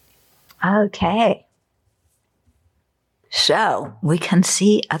Okay. So we can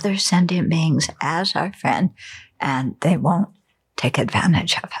see other sentient beings as our friend, and they won't take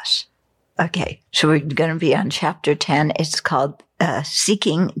advantage of us. Okay, so we're going to be on chapter 10. It's called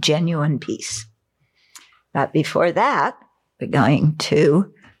Seeking Genuine Peace. But before that, we're going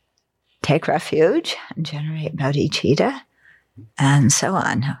to take refuge and generate bodhicitta, and so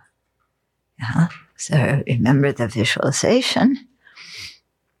on. So remember the visualization.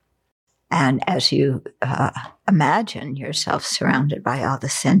 And as you imagine yourself surrounded by all the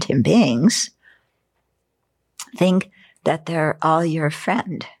sentient beings, think that they're all your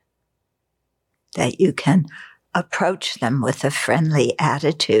friend, that you can approach them with a friendly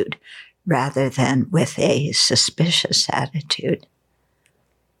attitude rather than with a suspicious attitude.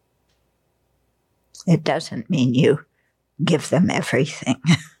 It doesn't mean you give them everything.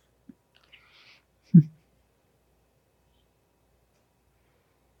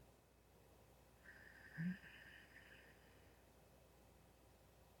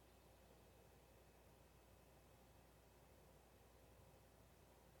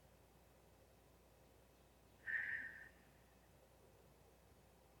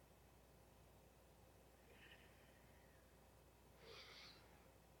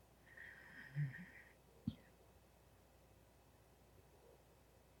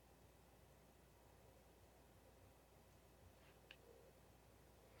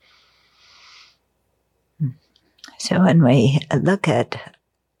 So when we look at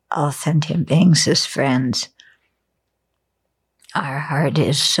all sentient beings as friends, our heart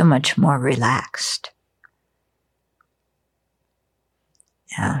is so much more relaxed.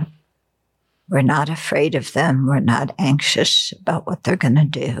 Yeah. We're not afraid of them. We're not anxious about what they're going to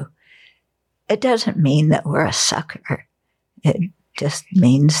do. It doesn't mean that we're a sucker. It just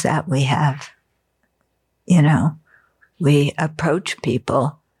means that we have, we approach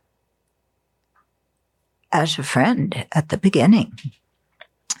people as a friend at the beginning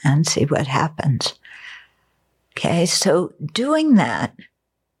and see what happens. Okay, so doing that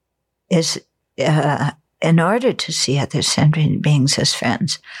is, in order to see other sentient beings as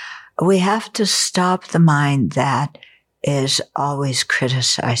friends, we have to stop the mind that is always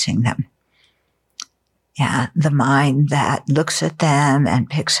criticizing them. Yeah, the mind that looks at them and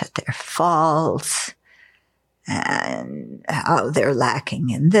picks at their faults and how they're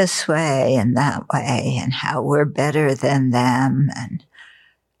lacking in this way and that way and how we're better than them and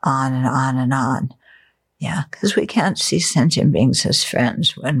on and on and on. Yeah, because we can't see sentient beings as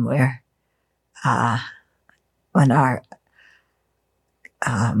friends when we're, when our,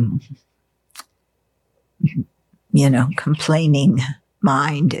 complaining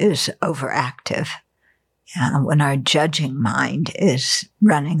mind is overactive. Yeah, when our judging mind is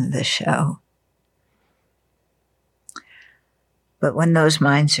running the show. But when those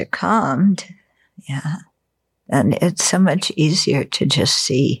minds are calmed, then it's so much easier to just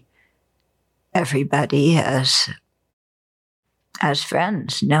see everybody as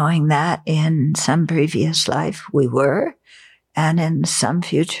friends, knowing that in some previous life we were, and in some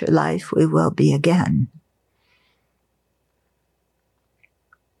future life we will be again.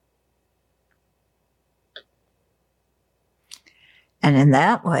 And in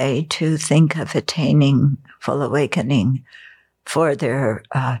that way, to think of attaining full awakening for their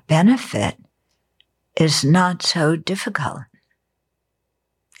benefit is not so difficult.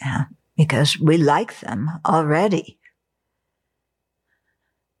 Yeah, because we like them already.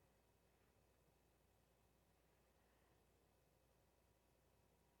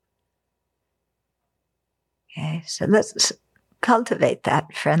 Okay, so let's cultivate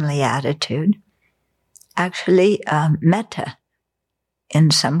that friendly attitude. Actually, metta, in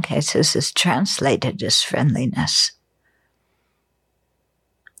some cases, is translated as friendliness.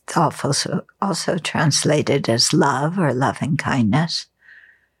 It's also translated as love or loving kindness.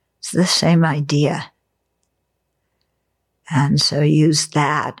 It's the same idea. And so use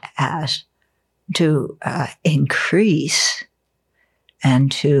that as to increase and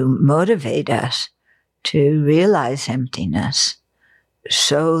to motivate us to realize emptiness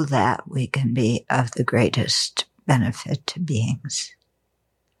so that we can be of the greatest benefit to beings.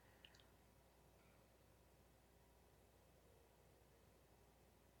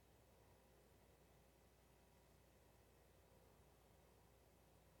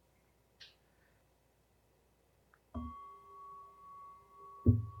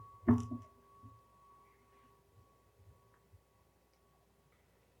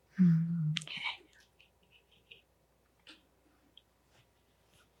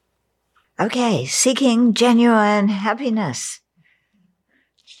 Okay, seeking genuine happiness.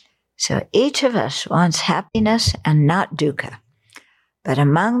 So each of us wants happiness and not dukkha. But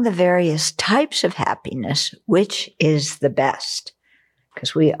among the various types of happiness, which is the best?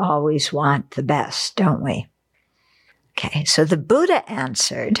 Because we always want the best, don't we? Okay, so the Buddha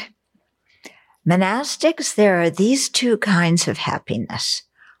answered, monastics, there are these two kinds of happiness.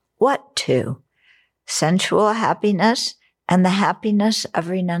 What two? Sensual happiness and the happiness of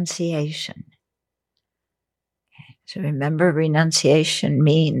renunciation. Okay, so remember, renunciation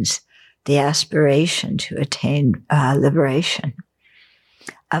means the aspiration to attain liberation.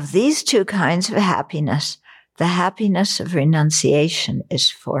 Of these two kinds of happiness, the happiness of renunciation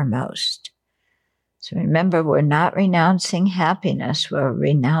is foremost. So remember, we're not renouncing happiness, we're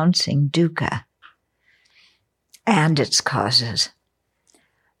renouncing dukkha and its causes.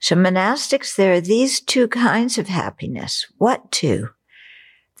 So monastics, there are these two kinds of happiness. What two?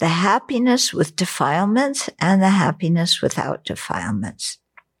 The happiness with defilements and the happiness without defilements.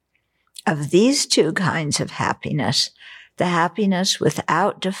 Of these two kinds of happiness, the happiness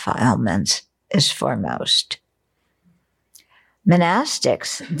without defilements is foremost.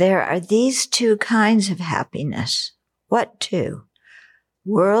 Monastics, there are these two kinds of happiness. What two?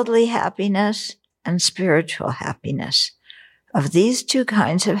 Worldly happiness and spiritual happiness. Of these two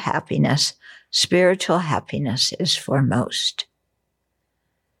kinds of happiness, spiritual happiness is foremost.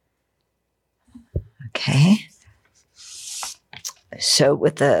 Okay. So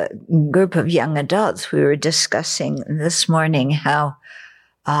with a group of young adults, we were discussing this morning how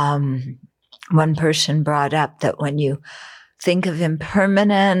one person brought up that when you think of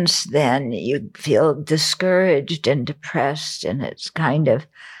impermanence, then you feel discouraged and depressed, and it's kind of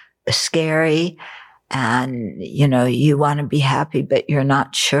scary. And, you know, you want to be happy, but you're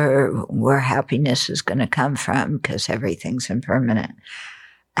not sure where happiness is going to come from because everything's impermanent.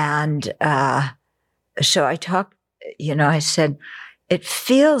 And so I talked, you know, I said, it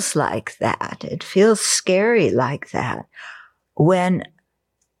feels like that. It feels scary like that when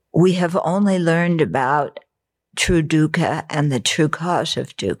we have only learned about true dukkha and the true cause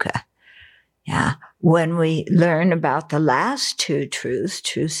of dukkha. Yeah. When we learn about the last two truths,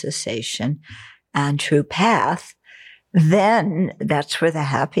 true cessation and true path, then that's where the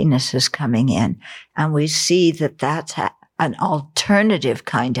happiness is coming in. And we see that that's an alternative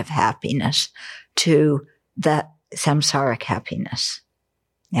kind of happiness to the samsaric happiness.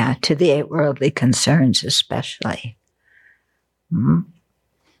 Yeah, to the eight worldly concerns especially. Mm-hmm.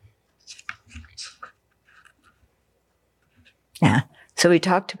 Yeah, so we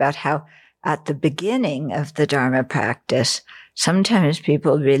talked about how at the beginning of the Dharma practice, sometimes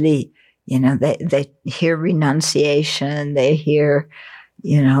people really, you know, they hear renunciation, they hear,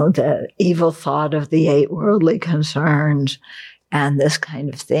 you know, the evil thought of the eight worldly concerns and this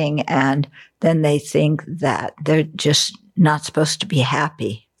kind of thing. And then they think that they're just not supposed to be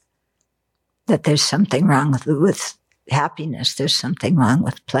happy, that there's something wrong with happiness. There's something wrong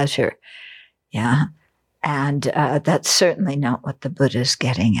with pleasure. Yeah. And that's certainly not what the Buddha's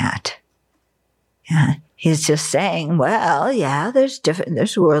getting at. Yeah. He's just saying, well, yeah,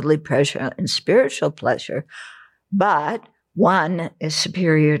 there's worldly pleasure and spiritual pleasure, but one is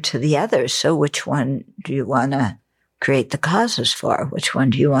superior to the other. So which one do you want to create the causes for? Which one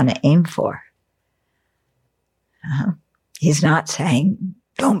do you want to aim for? He's not saying,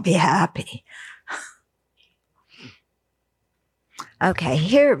 don't be happy. Okay,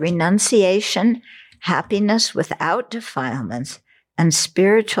 here, renunciation, happiness without defilements, and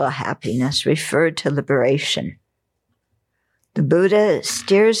spiritual happiness refer to liberation. The Buddha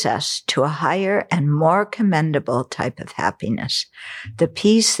steers us to a higher and more commendable type of happiness, the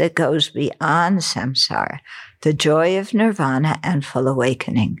peace that goes beyond samsara, the joy of nirvana and full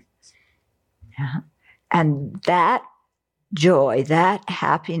awakening. Yeah. And that joy, that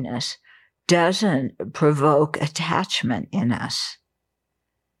happiness, doesn't provoke attachment in us.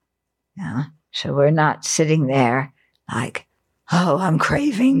 Yeah. So we're not sitting there like, oh, I'm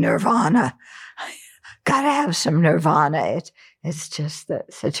craving nirvana. Gotta have some nirvana. It's just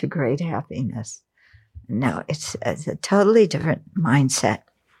such a great happiness. No, it's a totally different mindset.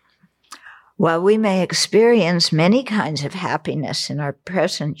 While we may experience many kinds of happiness in our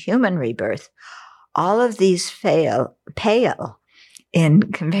present human rebirth, all of these pale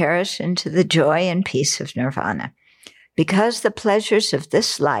in comparison to the joy and peace of nirvana. Because the pleasures of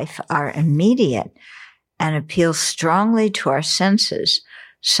this life are immediate and appeal strongly to our senses,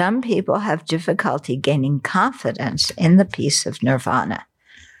 some people have difficulty gaining confidence in the peace of nirvana.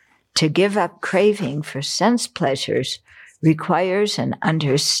 To give up craving for sense pleasures requires an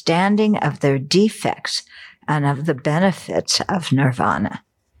understanding of their defects and of the benefits of nirvana.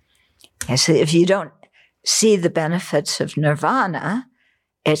 And so if you don't see the benefits of nirvana,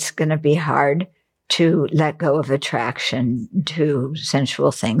 it's going to be hard to let go of attraction to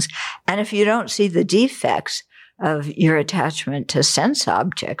sensual things. And if you don't see the defects of your attachment to sense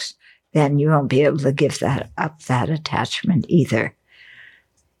objects, then you won't be able to give that attachment either.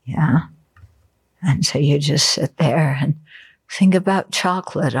 Yeah. And so you just sit there and think about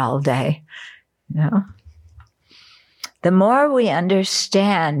chocolate all day, you know. The more we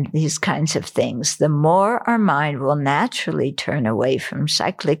understand these kinds of things, the more our mind will naturally turn away from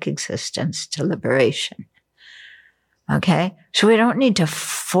cyclic existence to liberation. Okay? So we don't need to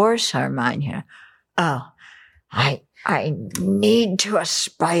force our mind here. Oh, I need to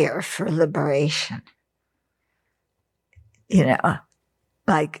aspire for liberation. You know,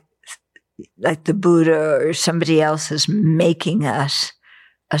 like the Buddha or somebody else is making us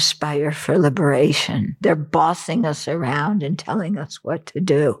aspire for liberation. They're bossing us around and telling us what to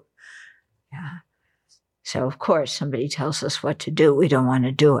do. Yeah. So, of course, somebody tells us what to do. We don't want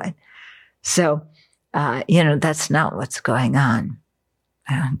to do it. So, that's not what's going on.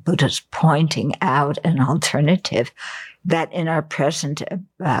 Buddha's pointing out an alternative that in our present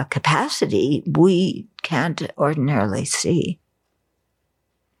capacity, we can't ordinarily see.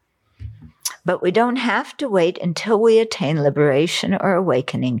 But we don't have to wait until we attain liberation or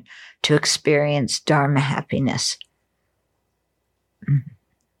awakening to experience Dharma happiness.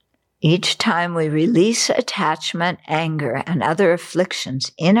 Each time we release attachment, anger, and other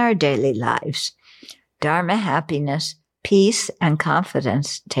afflictions in our daily lives, Dharma happiness, peace, and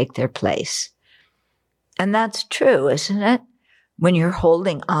confidence take their place. And that's true, isn't it? When you're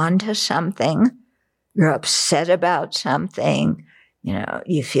holding on to something, you're upset about something,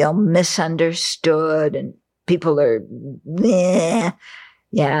 you feel misunderstood and people are, they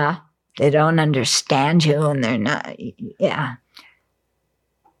don't understand you and they're not,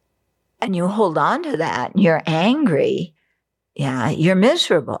 And you hold on to that and you're angry, you're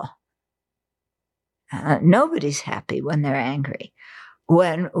miserable. Nobody's happy when they're angry.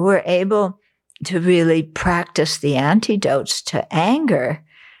 When we're able to really practice the antidotes to anger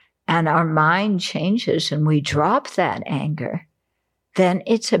and our mind changes and we drop that anger, then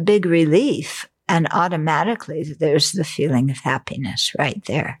it's a big relief. And automatically there's the feeling of happiness right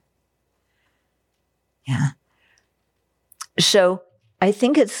there. Yeah. So I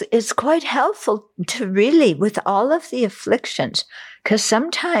think it's quite helpful to really, with all of the afflictions, because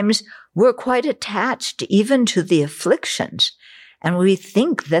sometimes we're quite attached even to the afflictions, and we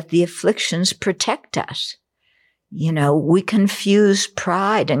think that the afflictions protect us. We confuse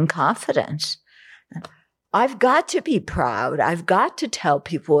pride and confidence. I've got to be proud. I've got to tell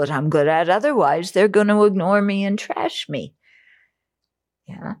people what I'm good at. Otherwise, they're going to ignore me and trash me.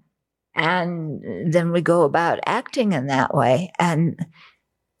 Yeah. And then we go about acting in that way. And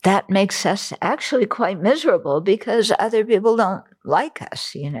that makes us actually quite miserable because other people don't like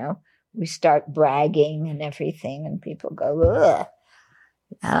us, We start bragging and everything and people go, ugh.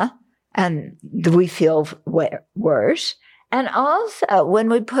 Yeah. And we feel worse. And also, when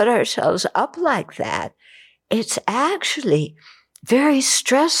we put ourselves up like that, it's actually very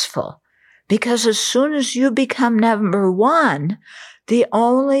stressful because as soon as you become number one, the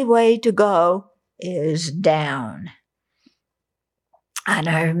only way to go is down. And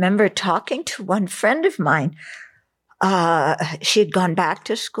I remember talking to one friend of mine. She had gone back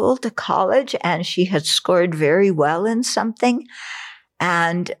to school, to college, and she had scored very well in something.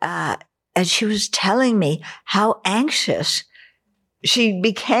 And she was telling me how anxious she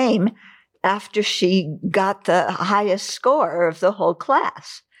became after she got the highest score of the whole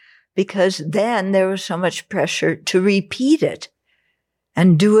class, because then there was so much pressure to repeat it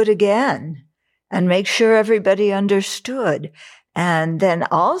and do it again and make sure everybody understood. And then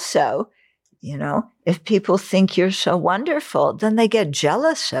also, if people think you're so wonderful, then they get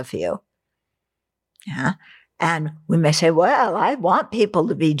jealous of you. Yeah. And we may say, well, I want people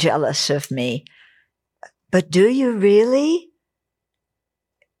to be jealous of me. But do you really?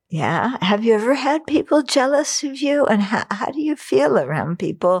 Yeah. Have you ever had people jealous of you? And how do you feel around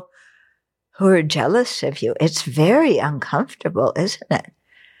people who are jealous of you? It's very uncomfortable, isn't it?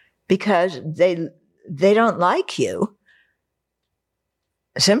 Because they don't like you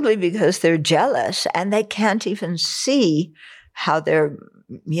simply because they're jealous and they can't even see how they're,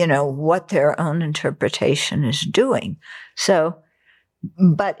 what their own interpretation is doing. So,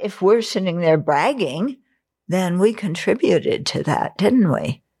 but if we're sitting there bragging, then we contributed to that, didn't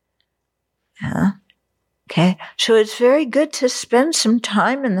we? Yeah. Okay. So it's very good to spend some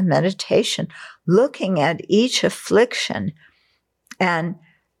time in the meditation looking at each affliction and,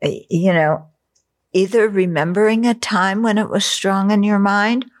 either remembering a time when it was strong in your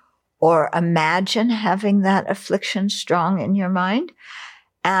mind or imagine having that affliction strong in your mind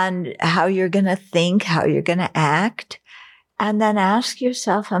and how you're going to think, how you're going to act. And then ask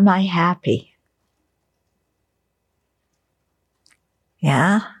yourself, am I happy?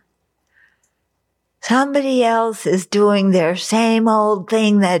 Yeah? Somebody else is doing their same old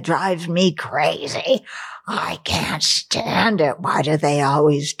thing that drives me crazy. I can't stand it. Why do they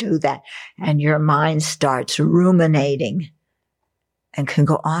always do that? And your mind starts ruminating, and can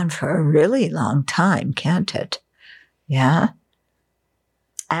go on for a really long time, can't it? Yeah?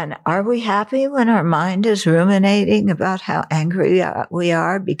 And are we happy when our mind is ruminating about how angry we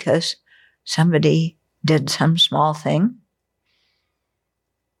are because somebody did some small thing?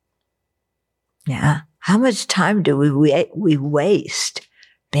 Yeah. How much time do we waste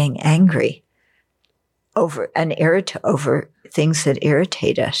being angry over over things that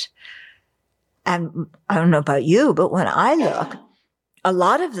irritate us? And I don't know about you, but when I look, in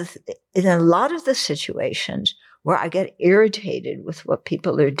a lot of the situations where I get irritated with what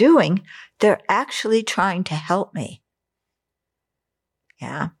people are doing, they're actually trying to help me.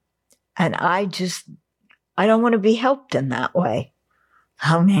 Yeah. And I don't want to be helped in that way.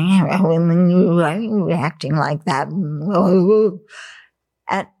 Why are you acting like that?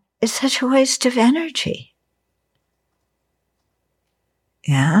 And it's such a waste of energy.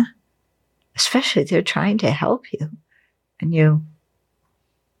 Yeah. Especially if they're trying to help you and you.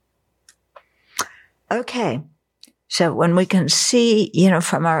 Okay. So when we can see,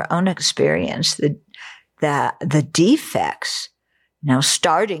 from our own experience, the defects,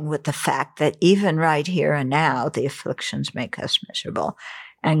 starting with the fact that even right here and now, the afflictions make us miserable,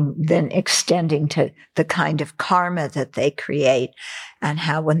 and then extending to the kind of karma that they create, and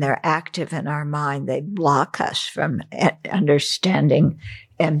how when they're active in our mind, they block us from understanding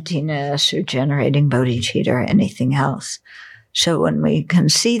emptiness or generating bodhicitta or anything else. So when we can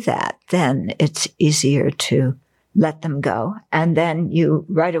see that, then it's easier to let them go. And then you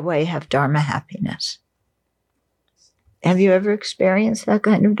right away have Dharma happiness. Have you ever experienced that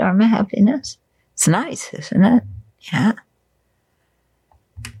kind of Dharma happiness? It's nice, isn't it? Yeah.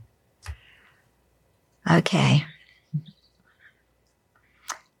 Okay.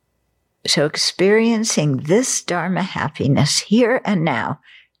 So experiencing this Dharma happiness here and now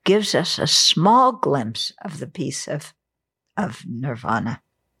gives us a small glimpse of the peace of nirvana.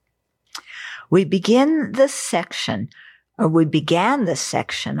 We began this section on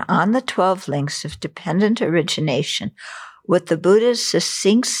the 12 links of dependent origination with the Buddha's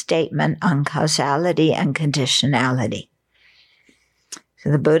succinct statement on causality and conditionality.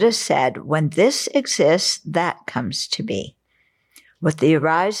 So the Buddha said, when this exists, that comes to be. With the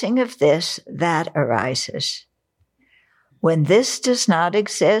arising of this, that arises. When this does not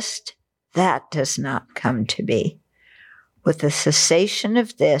exist, that does not come to be. With the cessation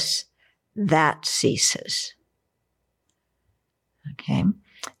of this, that ceases. Okay.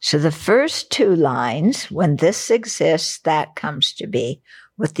 So the first two lines, when this exists, that comes to be.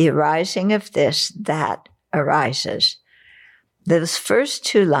 With the arising of this, that arises. Those first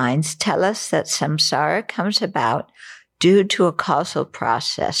two lines tell us that samsara comes about due to a causal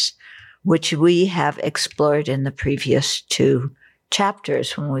process, which we have explored in the previous two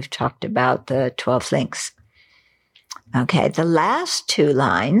chapters when we've talked about the 12 links. Okay, the last two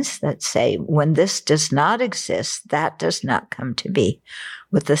lines that say, when this does not exist, that does not come to be.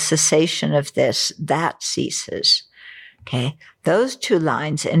 With the cessation of this, that ceases. Okay, those two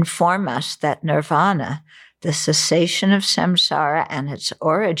lines inform us that nirvana, the cessation of samsara and its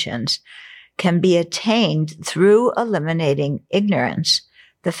origins, can be attained through eliminating ignorance,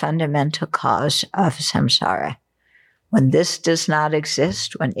 the fundamental cause of samsara. When this does not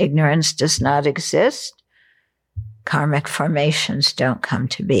exist, when ignorance does not exist, karmic formations don't come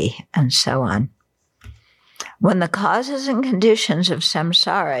to be, and so on. When the causes and conditions of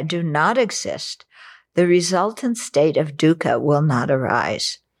samsara do not exist, the resultant state of dukkha will not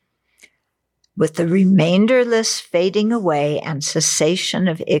arise. With the remainderless fading away and cessation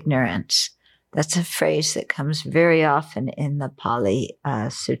of ignorance, that's a phrase that comes very often in the Pali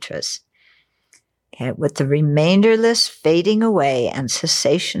Sutras. Okay, with the remainderless fading away and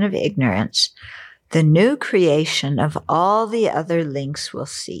cessation of ignorance, the new creation of all the other links will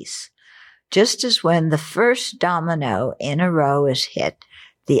cease. Just as when the first domino in a row is hit,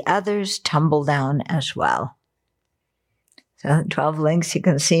 the others tumble down as well. So 12 links, you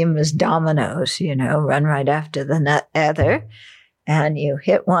can see them as dominoes, run right after the other. And you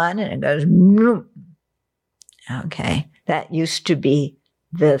hit one and it goes, boom. Okay. That used to be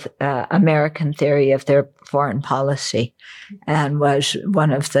the American theory of their foreign policy and was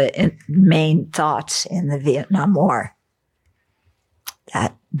one of the main thoughts in the Vietnam War.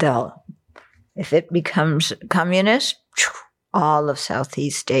 That if it becomes communist, all of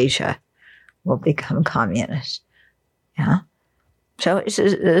Southeast Asia will become communist. Yeah. So it's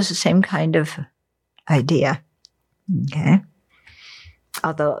the same kind of idea. Okay.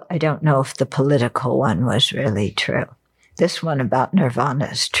 Although I don't know if the political one was really true. This one about nirvana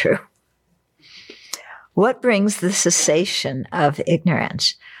is true. What brings the cessation of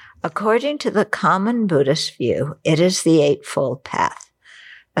ignorance? According to the common Buddhist view, it is the Eightfold Path,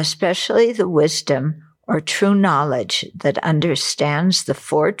 especially the wisdom or true knowledge that understands the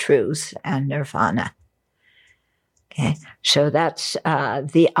Four Truths and nirvana. Okay, so that's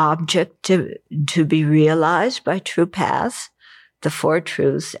the object to be realized by true paths, the Four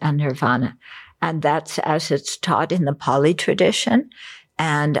Truths and nirvana. And that's as it's taught in the Pali tradition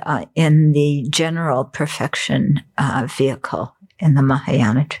and in the general perfection vehicle in the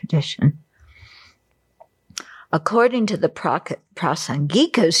Mahayana tradition. According to the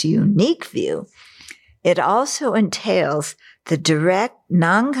Prasangika's unique view, it also entails the direct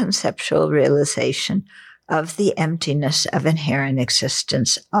non-conceptual realization of the emptiness of inherent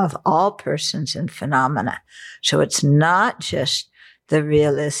existence of all persons and phenomena. So it's not just the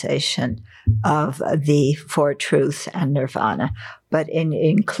realization of the Four Truths and nirvana, but it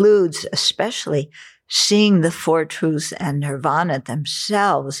includes especially seeing the Four Truths and nirvana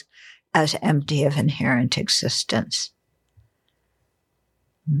themselves as empty of inherent existence.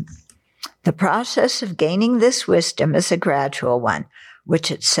 The process of gaining this wisdom is a gradual one,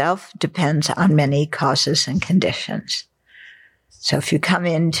 which itself depends on many causes and conditions. So if you come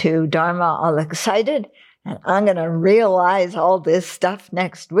into Dharma all excited, and I'm going to realize all this stuff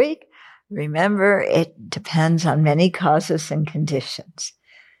next week, remember it depends on many causes and conditions.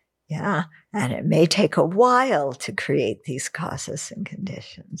 Yeah, and it may take a while to create these causes and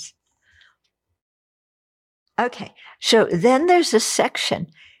conditions. Okay, so then there's a section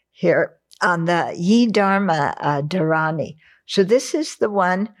here on the Ye Dharma Dharani. So this is the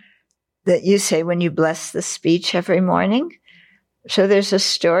one that you say when you bless the speech every morning. So there's a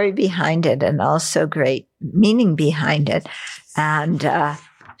story behind it and also great meaning behind it. And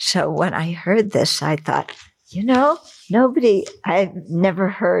so when I heard this, I thought, I've never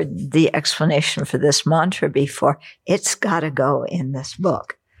heard the explanation for this mantra before. It's got to go in this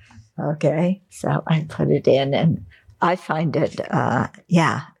book. Okay, so I put it in and I find it,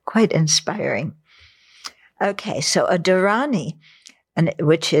 quite inspiring. Okay, so a dharani,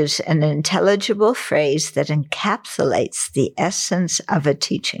 which is an intelligible phrase that encapsulates the essence of a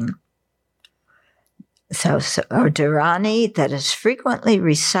teaching. So a dharani that is frequently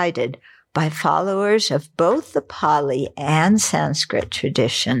recited by followers of both the Pali and Sanskrit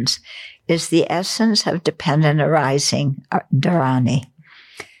traditions is the essence of dependent arising, dharani.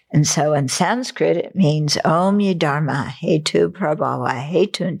 And so in Sanskrit, it means Om Ye Dharma Hetu Prabhava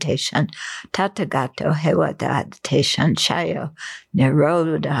Hetu Teshan Tatagato Hewada Teshan Chayo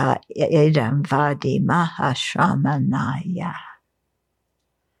Nirodha Edam Vadi Mahashramanaya.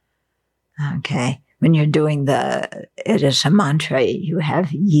 Okay. When you're doing it is a mantra, you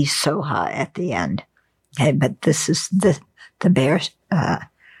have Ye Soha at the end. Okay. But this is the bare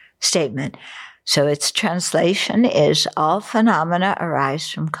statement. So its translation is, all phenomena arise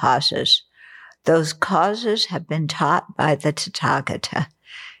from causes. Those causes have been taught by the Tathagata,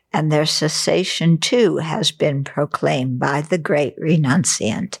 and their cessation too has been proclaimed by the great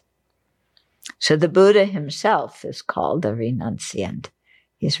renunciant. So the Buddha himself is called a renunciant.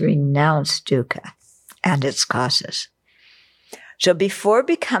 He's renounced dukkha and its causes. So before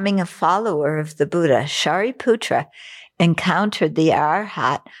becoming a follower of the Buddha, Shariputra encountered the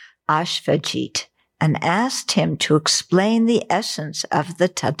Arhat Ashvajit and asked him to explain the essence of the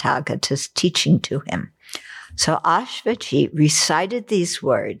Tathagata's teaching to him. So Ashvajit recited these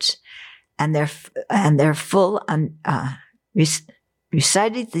words, and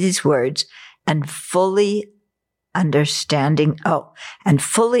recited these words and fully understanding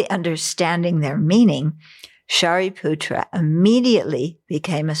their meaning. Shariputra immediately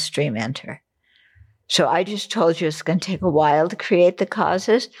became a stream enter. So I just told you it's going to take a while to create the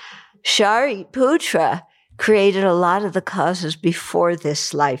causes. Shariputra created a lot of the causes before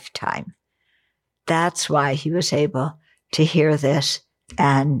this lifetime. That's why he was able to hear this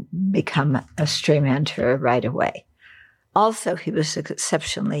and become a stream enterer right away. Also, he was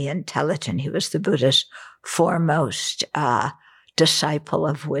exceptionally intelligent. He was the Buddha's foremost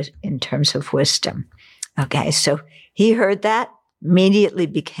disciple in terms of wisdom. Okay, so he heard that, immediately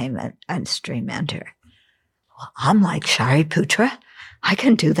became a stream enterer. Well, I'm like Shariputra. I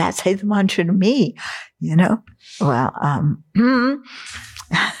can do that. Say the mantra to me, Well,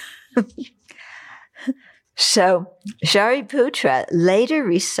 so Shariputra later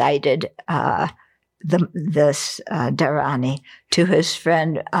recited this Dharani to his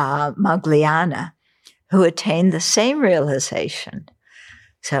friend Magliana, who attained the same realization.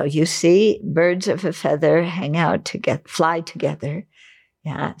 So you see, birds of a feather hang out together, fly together.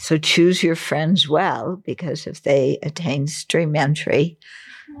 Yeah. So choose your friends well, because if they attain stream entry,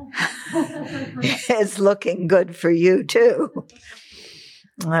 it's looking good for you too.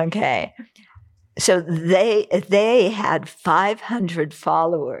 Okay. So they had 500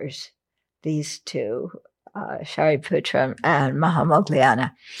 followers, these two, Shariputra and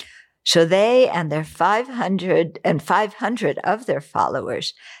Mahamoggallana. So they and their 500 of their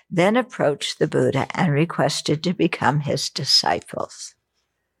followers then approached the Buddha and requested to become his disciples.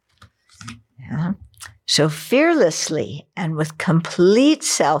 Yeah. So fearlessly and with complete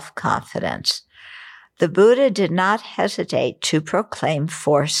self-confidence, the Buddha did not hesitate to proclaim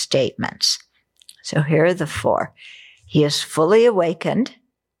 4 statements. So here are the 4. He is fully awakened.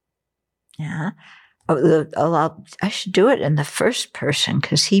 Yeah. I should do it in the first person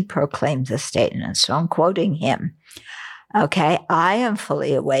because he proclaimed the statement. So I'm quoting him. Okay. I am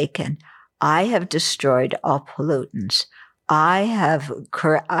fully awakened. I have destroyed all pollutants. I have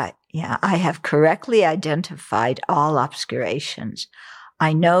correctly identified all obscurations.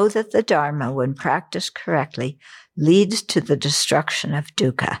 I know that the Dharma, when practiced correctly, leads to the destruction of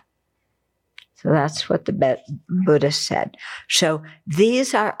dukkha. So that's what the Buddha said. So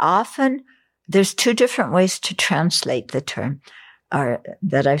these are often, there's 2 different ways to translate the term, or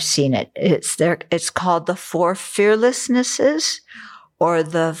that I've seen it. It's called the 4 fearlessnesses or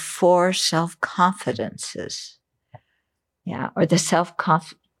the 4 self-confidences. Yeah, or the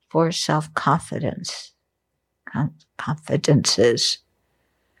 4 self-confidence. Confidences.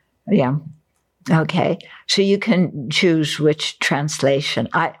 Yeah. Okay. So you can choose which translation.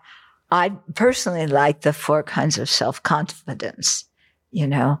 I personally like the 4 kinds of self-confidence,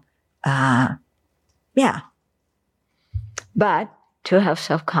 yeah. But to have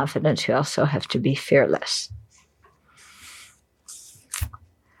self-confidence, you also have to be fearless.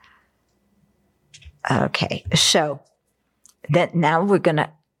 Okay. So that now we're going to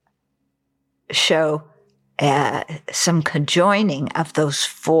show some conjoining of those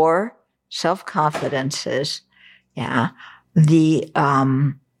 4 self-confidences. Yeah. The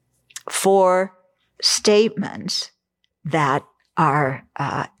 4 statements that are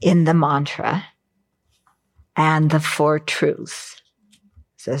in the mantra and the 4 truths.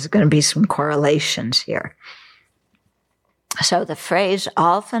 So there's going to be some correlations here. So the phrase,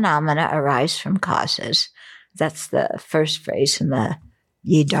 all phenomena arise from causes, that's the first phrase in the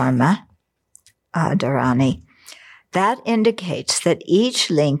Dharma Dharani. That indicates that each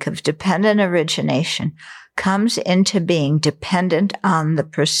link of dependent origination comes into being dependent on the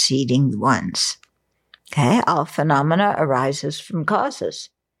preceding ones. Okay, all phenomena arises from causes.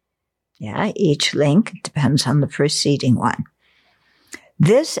 Yeah, each link depends on the preceding one.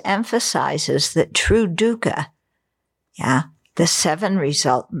 This emphasizes that true dukkha, the 7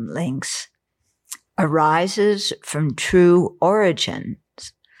 resultant links, arises from true origins,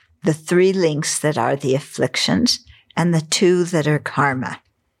 the 3 links that are the afflictions and the 2 that are karma.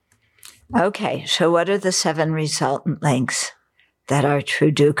 Okay, so what are the 7 resultant links that are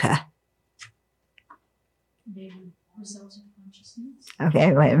true dukkha? Results of consciousness.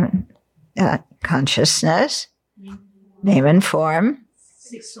 Okay, wait a minute. Consciousness, name and form,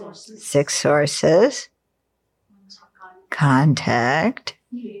 6 sources. 6 sources, contact,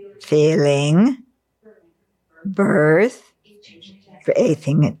 feeling, birth,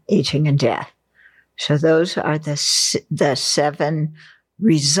 aging and death. So those are the 7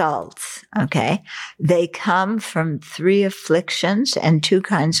 results, okay? They come from 3 afflictions and 2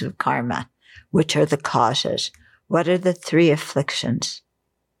 kinds of karma, which are the causes. What are the 3 afflictions?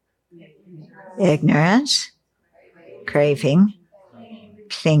 Ignorance, craving,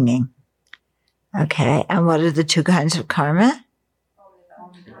 clinging. Okay, and what are the 2 kinds of karma?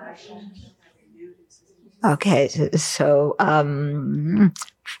 Okay, so why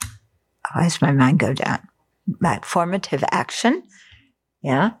does my mind go down? Formative action,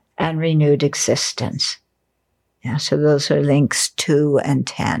 and renewed existence. Yeah, so those are links 2 and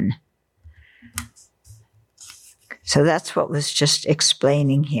 10. So that's what was just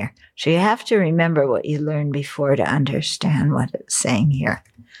explaining here. So you have to remember what you learned before to understand what it's saying here.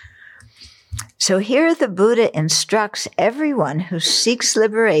 So here the Buddha instructs everyone who seeks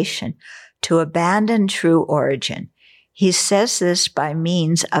liberation to abandon true origin. He says this by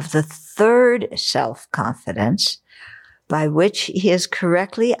means of the 3rd self-confidence, by which he has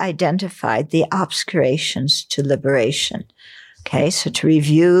correctly identified the obscurations to liberation. Okay, so to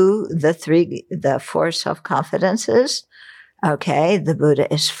review the 4 self-confidences, okay, the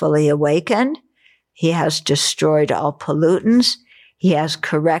Buddha is fully awakened. He has destroyed all pollutants. He has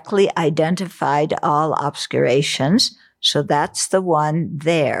correctly identified all obscurations. So that's the one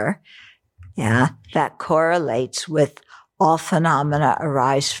there. Yeah, that correlates with all phenomena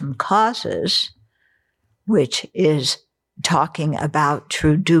arise from causes, which is talking about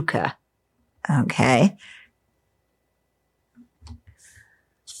true dukkha. Okay.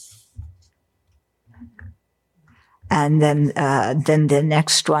 And then the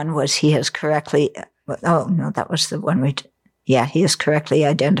next one was he has correctly, oh no, that was the one he has correctly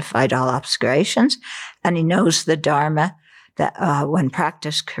identified all obscurations, and he knows the Dharma that when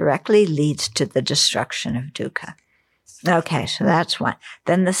practiced correctly leads to the destruction of dukkha. Okay, so that's one.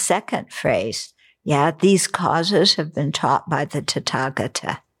 Then the second phrase, these causes have been taught by the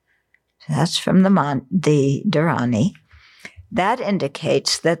Tathagata. So that's from the Dharani. That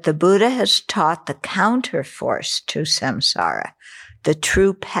indicates that the Buddha has taught the counterforce to samsara, the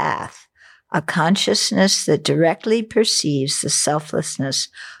true path, a consciousness that directly perceives the selflessness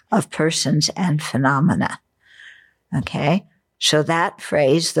of persons and phenomena. Okay, so that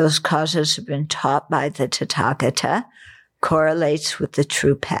phrase, those causes have been taught by the Tathagata, correlates with the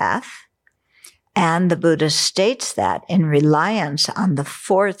true path. And the Buddha states that in reliance on the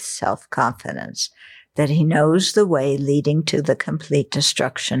fourth self-confidence, that he knows the way leading to the complete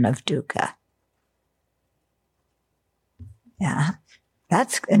destruction of dukkha. Yeah.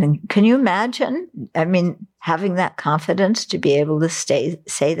 Can you imagine? I mean, having that confidence to be able to say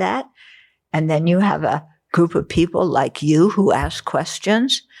that, and then you have a group of people like you who ask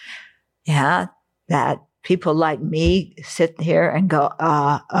questions. Yeah. That people like me sit here and go,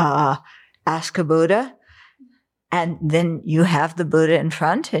 ask a Buddha. And then you have the Buddha in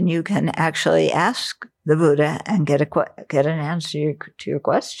front and you can actually ask the Buddha and get an answer to your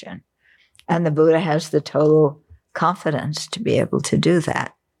question. And the Buddha has the total confidence to be able to do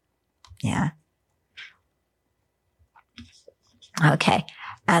that. Yeah. Okay.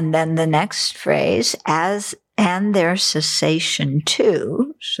 And then the next phrase, and their cessation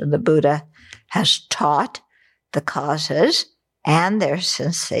too. So the Buddha has taught the causes and their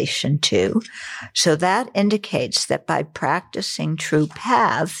cessation too. So that indicates that by practicing true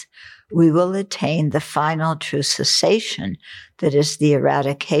paths, we will attain the final true cessation, that is the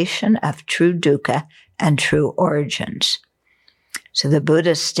eradication of true dukkha and true origins. So the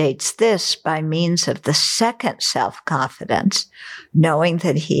Buddha states this by means of the second self-confidence, knowing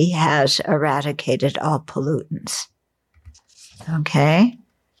that he has eradicated all pollutants. Okay?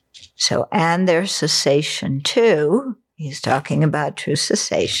 So, and their cessation too. He's talking about true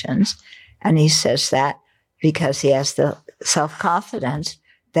cessations, and he says that because he has the self-confidence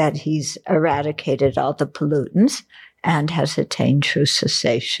that he's eradicated all the pollutants and has attained true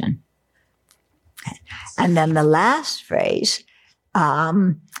cessation. And then the last phrase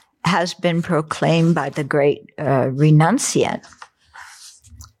has been proclaimed by the great renunciant.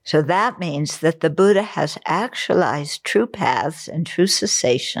 So that means that the Buddha has actualized true paths and true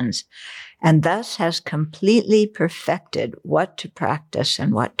cessations, and thus has completely perfected what to practice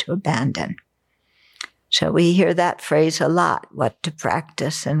and what to abandon. So we hear that phrase a lot, what to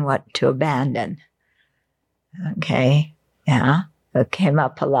practice and what to abandon. Okay, yeah, that came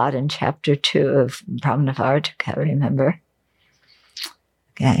up a lot in chapter 2 of Brahmanavartaka, remember?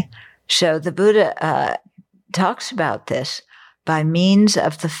 Okay, so the Buddha talks about this by means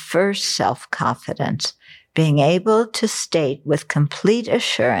of the first self-confidence, being able to state with complete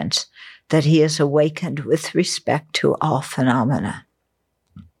assurance that he is awakened with respect to all phenomena.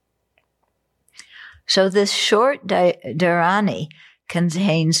 So this short Dharani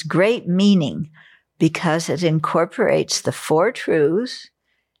contains great meaning because it incorporates the Four Truths,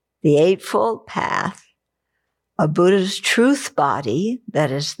 the Eightfold Path, a Buddha's truth body,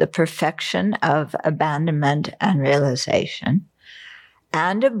 that is the perfection of abandonment and realization,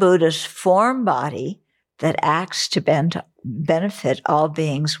 and a Buddha's form body that acts to benefit all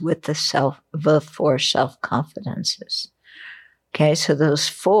beings with the four self-confidences. Okay, so those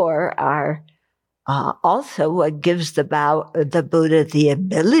four are also what gives the Buddha the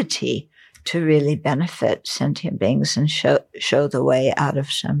ability to really benefit sentient beings and show the way out of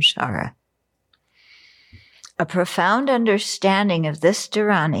samsara. A profound understanding of this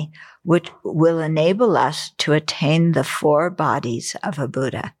Dharani, which will enable us to attain the four bodies of a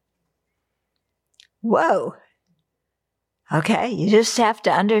Buddha. Whoa. Okay, you just have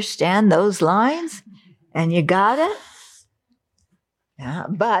to understand those lines and you got it. Yeah,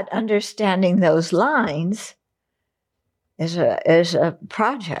 but understanding those lines is a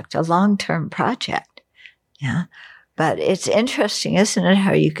project, a long-term project. Yeah, but it's interesting, isn't it,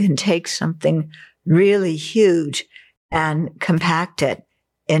 how you can take something really huge and compact it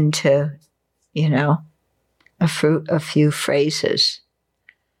into a few phrases.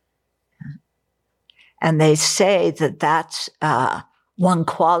 And they say that that's one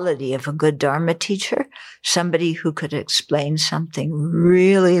quality of a good Dharma teacher, somebody who could explain something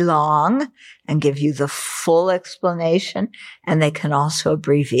really long and give you the full explanation, and they can also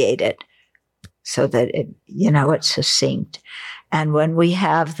abbreviate it so that it's succinct. And when we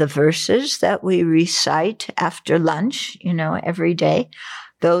have the verses that we recite after lunch, every day,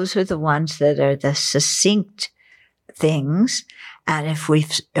 those are the ones that are the succinct things. And if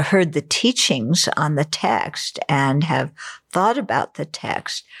we've heard the teachings on the text and have thought about the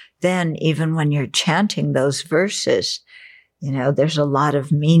text, then even when you're chanting those verses, there's a lot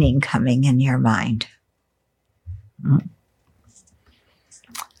of meaning coming in your mind.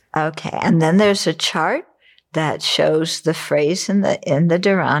 Okay. And then there's a chart that shows the phrase in the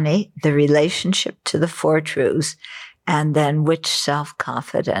Dharani, the relationship to the Four Truths, and then which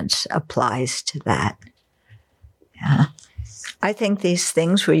self-confidence applies to that. Yeah. I think these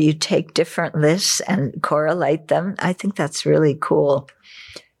things where you take different lists and correlate them, I think that's really cool.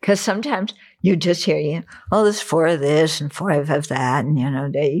 Because sometimes you just hear, there's 4 of this and 5 of that. And,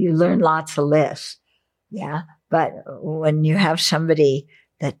 you learn lots of lists. Yeah. But when you have somebody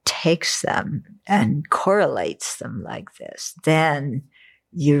that takes them and correlates them like this, then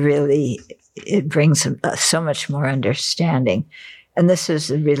it brings so much more understanding. And this is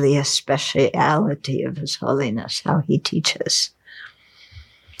really a speciality of His Holiness, how he teaches.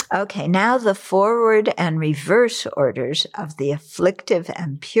 Okay, now the forward and reverse orders of the afflictive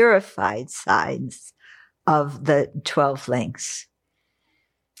and purified sides of the 12 links.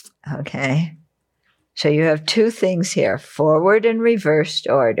 Okay, so you have 2 things here, forward and reversed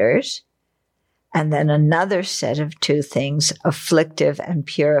orders, and then another set of 2 things, afflictive and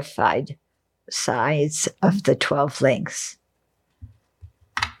purified sides of the 12 links.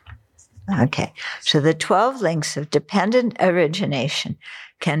 Okay, so the 12 links of dependent origination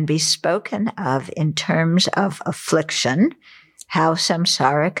can be spoken of in terms of affliction, how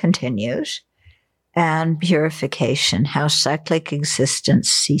samsara continues, and purification, how cyclic existence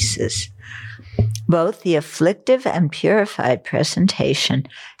ceases. Both the afflictive and purified presentation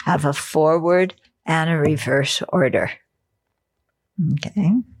have a forward and a reverse order.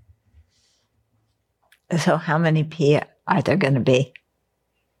 Okay. So how many P are there going to be?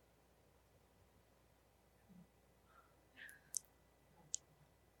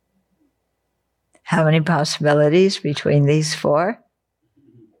 How many possibilities between these 4?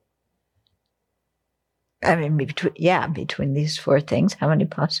 I mean, between these 4 things, how many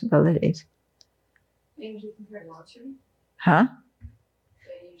possibilities? They usually compare lottery. Huh?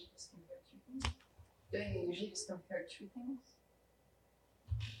 They usually just compare 2 things. They usually just compare 2 things.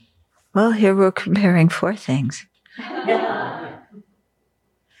 Well, here we're comparing 4 things.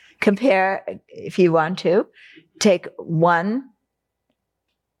 Compare, if you want to, take one.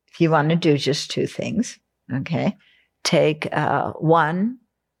 If you want to do just 2 things, okay, take 1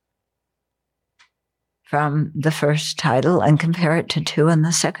 from the first title and compare it to 2 in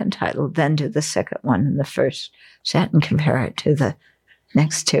the second title. Then do the second one in the first set and compare it to the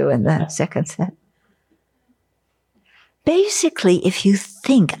next 2 in the second set. Basically, if you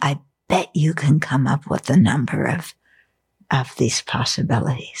think, I bet you can come up with a number of these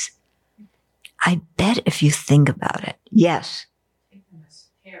possibilities. I bet if you think about it, yes.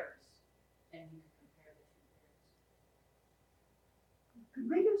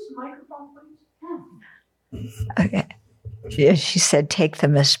 Microphone, please. Okay. She said take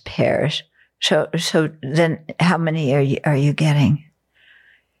them as pairs. So then how many are you getting?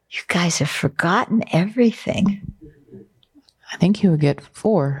 You guys have forgotten everything. I think you would get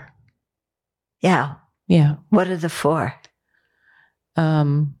 4. Yeah. Yeah. What are the 4?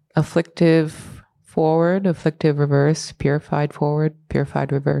 Afflictive forward, afflictive reverse, purified forward,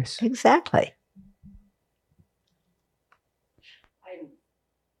 purified reverse. Exactly.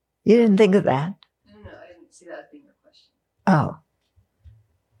 You didn't think of that? No, I didn't see that being a question. Oh.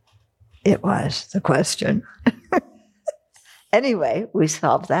 It was the question. Anyway, we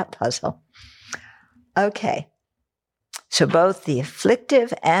solved that puzzle. Okay. So both the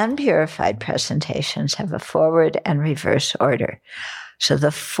afflictive and purified presentations have a forward and reverse order. So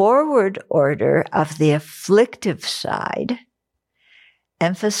the forward order of the afflictive side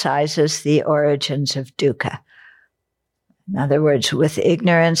emphasizes the origins of dukkha. In other words, with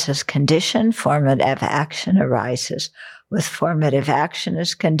ignorance as condition, formative action arises. With formative action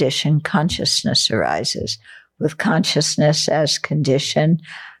as condition, consciousness arises. With consciousness as condition,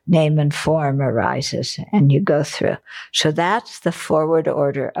 name and form arises, and you go through. So that's the forward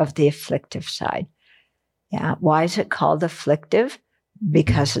order of the afflictive side. Yeah. Why is it called afflictive?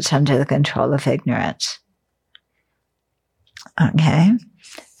 because it's under the control of ignorance. Okay?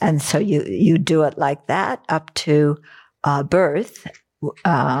 And so you do it like that up to birth,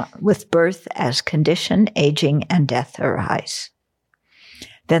 with birth as condition, aging, and death arise.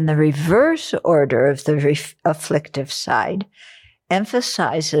 Then the reverse order of the afflictive side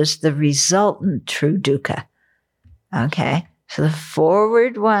emphasizes the resultant true dukkha. Okay? So the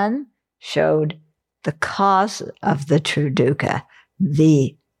forward one showed the cause of the true dukkha.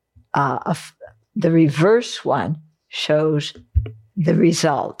 The reverse one shows the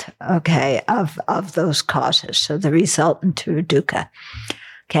result, okay, of those causes. So the resultant true dukkha.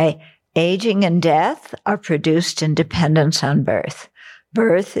 Okay, aging and death are produced in dependence on birth.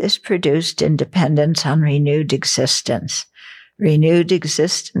 Birth is produced in dependence on renewed existence. Renewed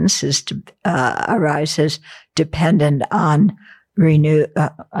existence arises dependent on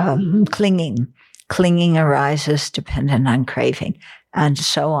clinging. Clinging arises dependent on craving, and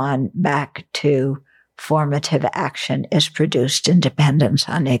so on back to formative action is produced in dependence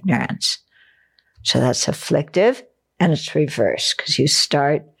on ignorance. So that's afflictive, and it's reverse, because you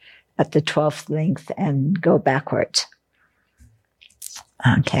start at the 12th length and go backwards.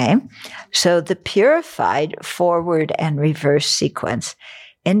 Okay, so the purified forward and reverse sequence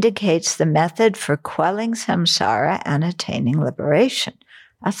indicates the method for quelling samsara and attaining liberation.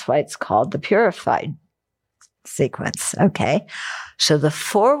 That's why it's called the purified sequence. Okay, so the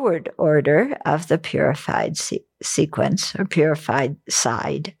forward order of the purified sequence, or purified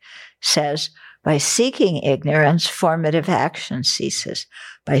side, says, by seeking ignorance, formative action ceases.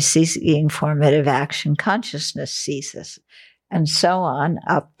 By seeking formative action, consciousness ceases. And so on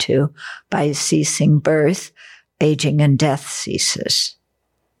up to, by ceasing birth, aging and death ceases.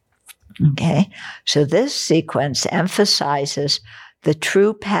 Okay, so this sequence emphasizes the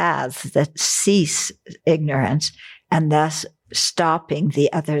true paths that cease ignorance and thus stopping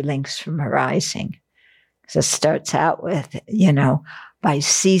the other links from arising. So it starts out with, by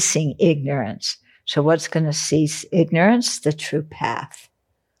ceasing ignorance. So what's going to cease ignorance? The true path.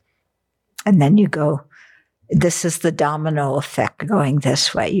 And then you go, this is the domino effect going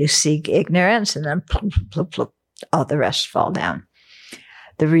this way. You seek ignorance and then plop, plop, plop, all the rest fall down.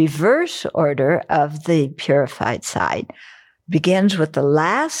 The reverse order of the purified side begins with the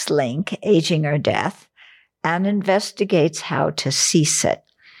last link, aging or death, and investigates how to cease it.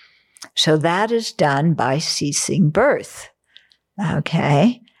 So that is done by ceasing birth.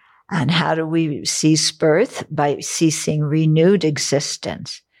 Okay? And how do we cease birth? By ceasing renewed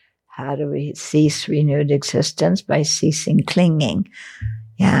existence. How do we cease renewed existence? By ceasing clinging.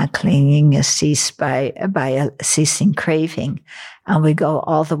 Yeah, clinging is ceased by ceasing craving. And we go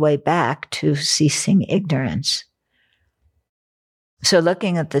all the way back to ceasing ignorance. So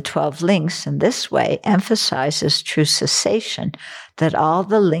looking at the 12 links in this way emphasizes true cessation, that all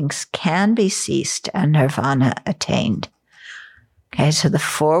the links can be ceased and nirvana attained. Okay, so the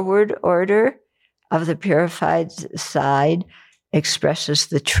forward order of the purified side expresses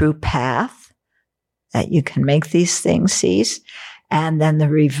the true path, that you can make these things cease. And then the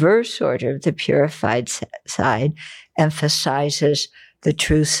reverse order of the purified side emphasizes the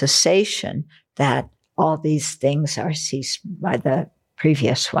true cessation, that all these things are ceased by the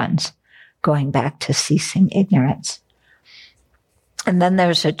previous ones, going back to ceasing ignorance. And then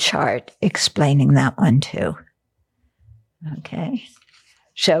there's a chart explaining that one too. Okay.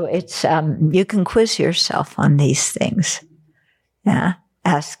 So it's, you can quiz yourself on these things. Yeah.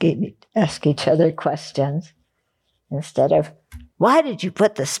 Ask each other questions instead of, why did you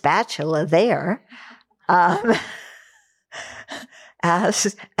put the spatula there?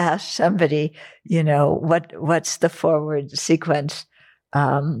 Ask somebody, what's the forward sequence,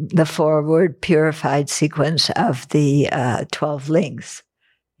 the forward purified sequence of the 12 links?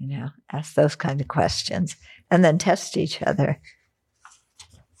 Ask those kind of questions and then test each other.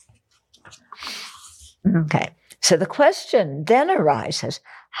 Okay. So the question then arises,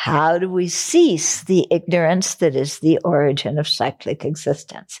 how do we cease the ignorance that is the origin of cyclic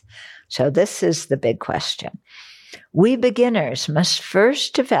existence? So this is the big question. We beginners must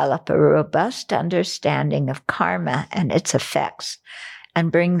first develop a robust understanding of karma and its effects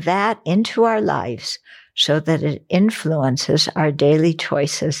and bring that into our lives so that it influences our daily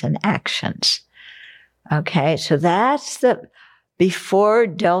choices and actions. Okay, so that's before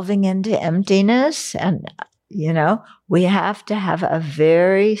delving into emptiness and we have to have a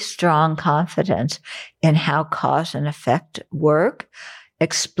very strong confidence in how cause and effect work,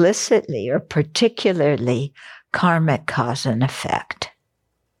 explicitly or particularly karmic cause and effect.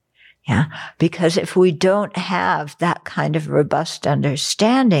 Yeah, because if we don't have that kind of robust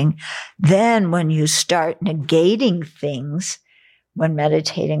understanding, then when you start negating things when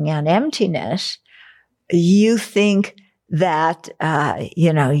meditating on emptiness, you think that,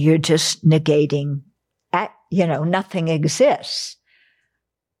 you're just negating, nothing exists.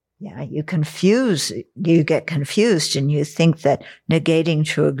 Yeah, you get confused and you think that negating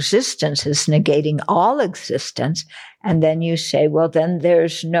true existence is negating all existence. And then you say, well, then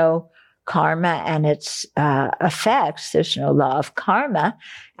there's no karma and its effects. There's no law of karma.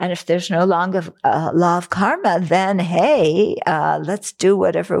 And if there's no longer law of karma, then, hey, let's do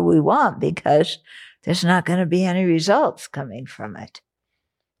whatever we want because there's not going to be any results coming from it.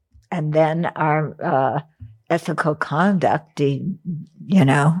 And then our ethical conduct,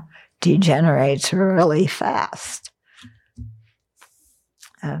 degenerates really fast.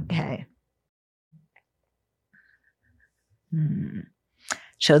 Okay.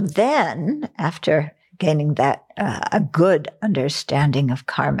 So then, after gaining that a good understanding of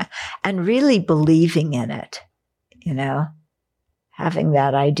karma and really believing in it, having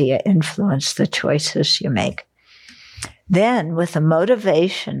that idea influence the choices you make, then with a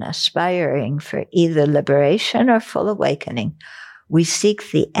motivation aspiring for either liberation or full awakening, we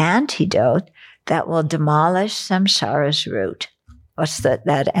seek the antidote that will demolish samsara's root. What's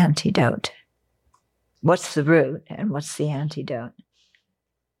that antidote? What's the root and what's the antidote?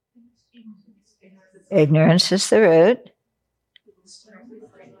 Ignorance is the root.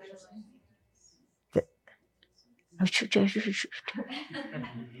 The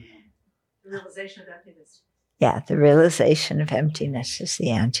realization of emptiness. Yeah, the realization of emptiness is the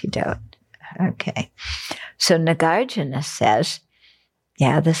antidote. Okay. So Nagarjuna says,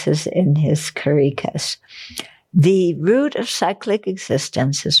 this is in his Karikas, the root of cyclic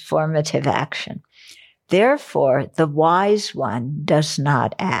existence is formative action. Therefore, the wise one does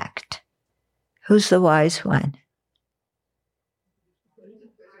not act. Who's the wise one?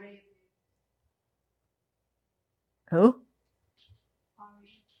 Who?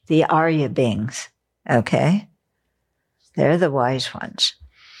 The Arya beings. Okay. They're the wise ones.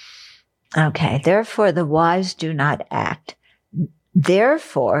 Okay. Therefore, the wise do not act.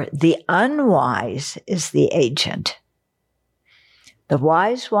 Therefore, the unwise is the agent. The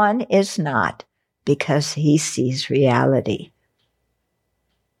wise one is not, because he sees reality.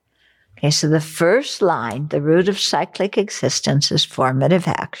 Okay, so the first line, the root of cyclic existence is formative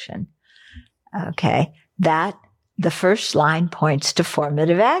action. Okay, the first line points to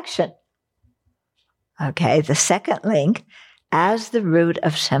formative action. Okay, the second link, as the root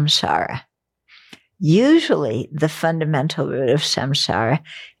of samsara. Usually, the fundamental root of samsara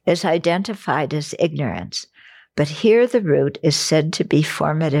is identified as ignorance, but here the root is said to be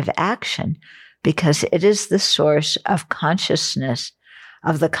formative action because it is the source of consciousness,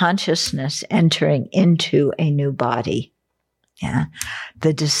 of the consciousness entering into a new body. Yeah.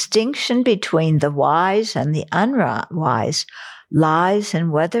 The distinction between the wise and the unwise lies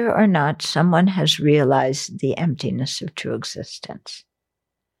in whether or not someone has realized the emptiness of true existence.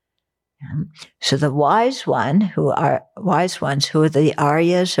 So the wise ones who are the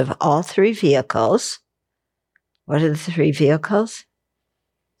Aryas of all three vehicles. What are the three vehicles?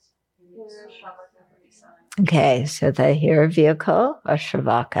 Okay, so the hero vehicle or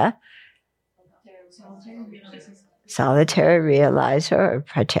Shravaka, solitary realizer or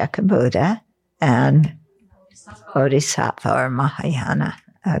Pratyeka Buddha, and Bodhisattva or Mahayana.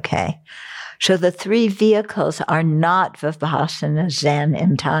 Okay, so the three vehicles are not Vipassana, Zen,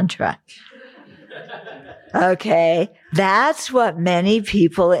 and Tantra. Okay, that's what many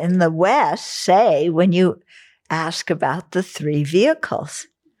people in the West say when you ask about the three vehicles.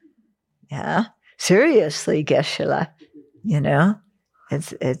 Yeah, seriously, Geshe-la,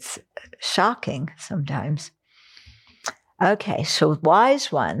 it's shocking sometimes. Okay, so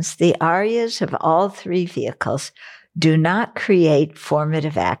wise ones, the Aryas of all three vehicles, do not create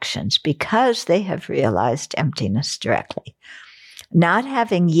formative actions because they have realized emptiness directly. Not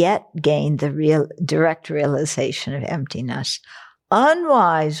having yet gained the direct realization of emptiness,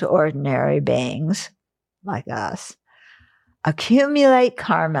 unwise ordinary beings like us accumulate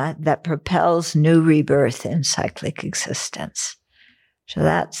karma that propels new rebirth in cyclic existence. So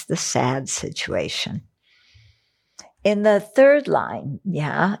that's the sad situation. In the third line,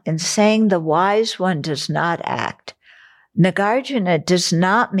 in saying the wise one does not act, Nagarjuna does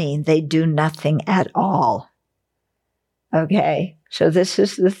not mean they do nothing at all. Okay, so this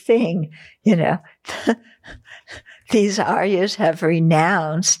is the thing, these Aryas have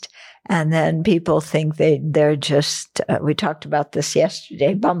renounced, and then people think they're just, we talked about this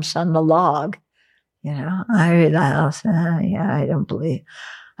yesterday, bumps on the log. I realize, I don't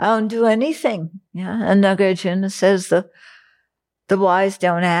do anything. And Nagarjuna says the wise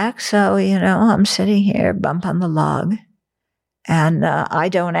don't act, so, I'm sitting here, bump on the log. and I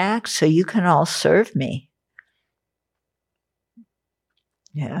don't act, so you can all serve me.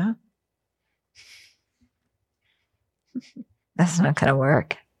 Yeah. That's not going to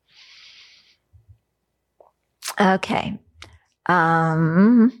work. Okay.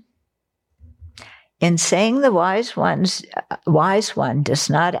 In saying the wise one does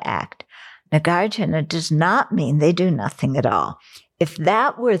not act, Nagarjuna does not mean they do nothing at all. If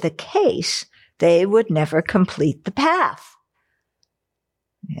that were the case, they would never complete the path.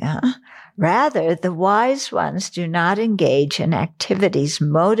 Yeah. Rather, the wise ones do not engage in activities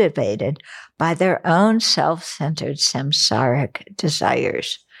motivated by their own self-centered samsaric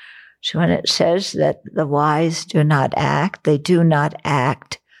desires. So when it says that the wise do not act, they do not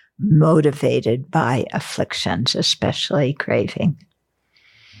act motivated by afflictions, especially craving.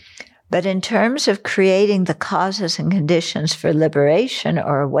 But in terms of creating the causes and conditions for liberation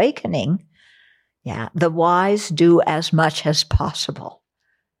or awakening, the wise do as much as possible.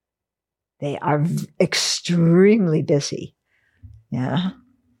 They are extremely busy,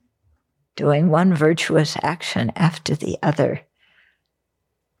 doing one virtuous action after the other,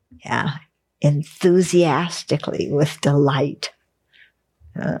 enthusiastically with delight.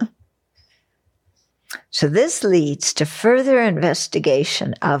 So this leads to further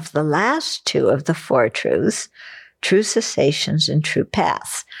investigation of the last two of the four truths, true cessations and true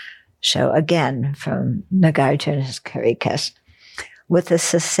paths. So again, from Nagarjuna's Karikas, with the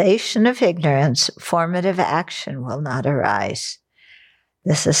cessation of ignorance, formative action will not arise.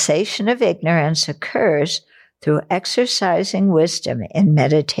 The cessation of ignorance occurs through exercising wisdom and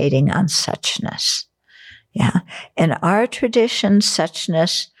meditating on suchness. In our tradition,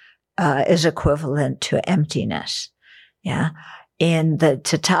 suchness is equivalent to emptiness. In the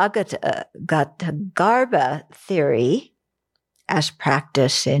Tathagata theory, as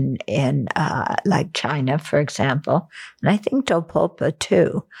practiced in like China, for example, and I think Dolpopa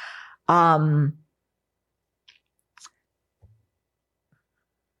too. My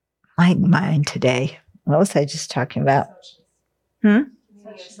mind today. What was I just talking about? Meaning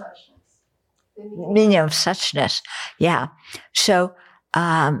of suchness. Yeah. So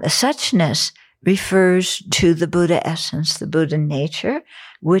suchness refers to the Buddha essence, the Buddha nature,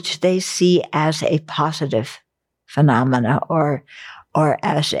 which they see as a positive phenomena or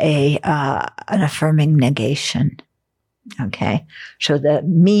as an affirming negation. Okay. So the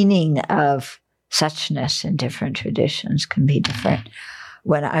meaning of suchness in different traditions can be different.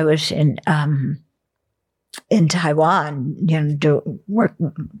 When I was in Taiwan,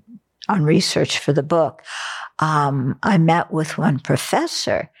 working on research for the book, I met with one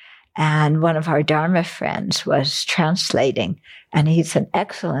professor, and one of our Dharma friends was translating, and he's an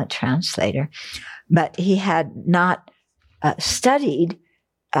excellent translator, but he had not studied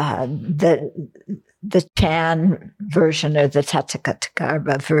the Chan version or the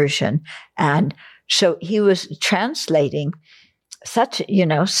Tathagata version, and so he was translating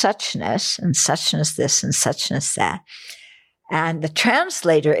suchness and suchness this and suchness that. And the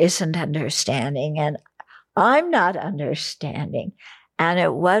translator isn't understanding, and I'm not understanding. And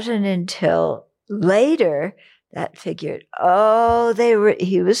it wasn't until later that figured,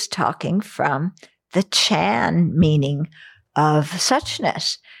 he was talking from the Chan meaning of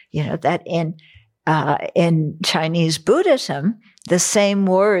suchness. That in Chinese Buddhism, the same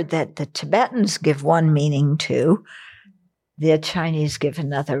word that the Tibetans give one meaning to, the Chinese give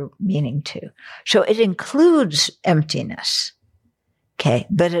another meaning to. So it includes emptiness, okay,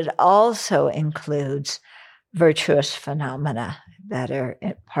 but it also includes virtuous phenomena that are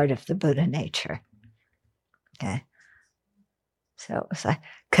part of the Buddha nature, okay. So it's like,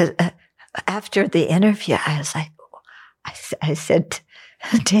 because after the interview, I was like, I said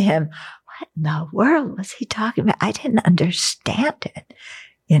to him, what in the world was he talking about? I didn't understand it.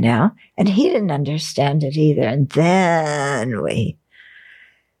 And he didn't understand it either. And then we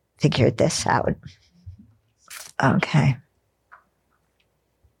figured this out. Okay.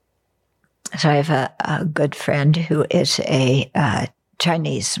 So I have a good friend who is a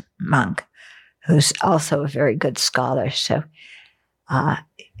Chinese monk who's also a very good scholar. So,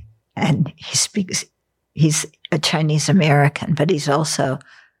 and he's a Chinese American, but he's also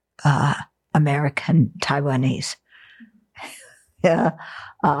American Taiwanese.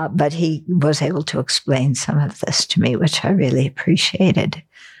 But he was able to explain some of this to me, which I really appreciated.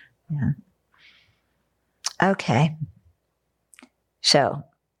 Okay. So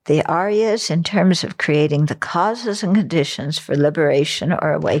the Aryas, in terms of creating the causes and conditions for liberation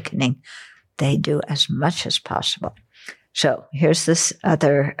or awakening, they do as much as possible. So here's this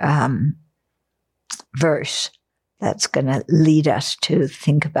other verse that's going to lead us to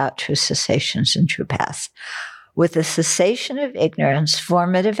think about true cessations and true paths. With the cessation of ignorance,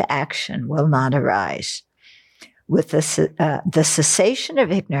 formative action will not arise. With the cessation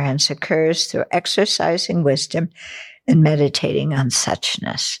of ignorance occurs through exercising wisdom and meditating on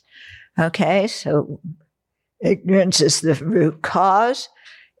suchness. Okay, so ignorance is the root cause.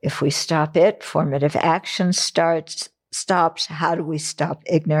 If we stop it, formative action stops. How do we stop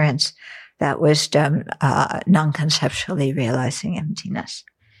ignorance? That wisdom, non-conceptually realizing emptiness.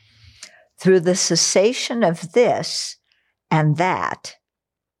 Through the cessation of this and that,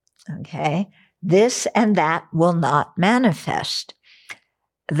 okay, this and that will not manifest.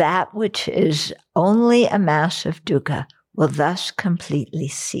 That which is only a mass of dukkha will thus completely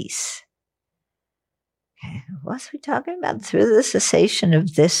cease. Okay, what's we talking about? Through the cessation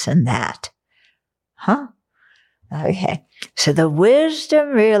of this and that. Huh? Okay, so the wisdom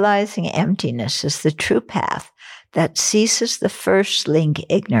realizing emptiness is the true path that ceases the first link,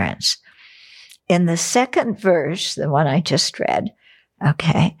 ignorance. In the second verse, the one I just read,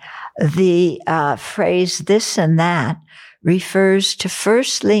 okay, the phrase this and that refers to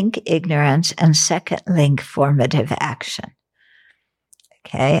first link ignorance and second link formative action.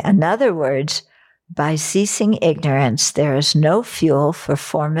 Okay, in other words, by ceasing ignorance, there is no fuel for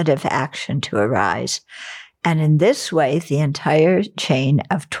formative action to arise. And in this way, the entire chain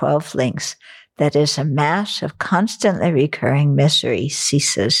of 12 links, that is a mass of constantly recurring misery,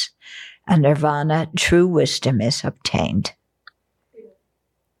 ceases. And nirvana, true wisdom, is obtained.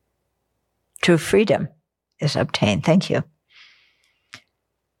 True freedom is obtained. Thank you.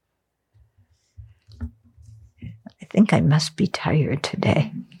 I think I must be tired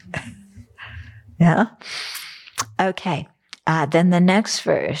today. Yeah? Okay. Then the next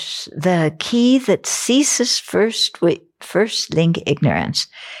verse, the key that ceases first link ignorance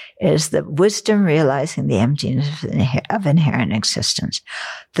is the wisdom realizing the emptiness of inherent existence.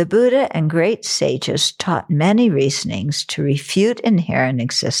 The Buddha and great sages taught many reasonings to refute inherent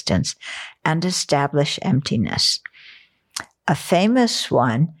existence and establish emptiness. A famous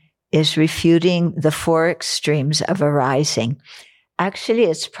one is refuting the four extremes of arising. Actually,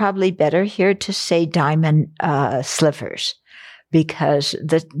 it's probably better here to say diamond slivers, because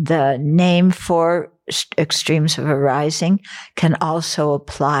the name for extremes of arising can also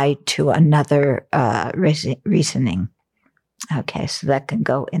apply to another reasoning. Okay, so that can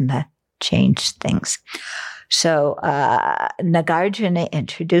go in the change things. So Nagarjuna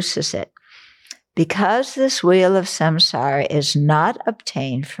introduces it. Because this wheel of samsara is not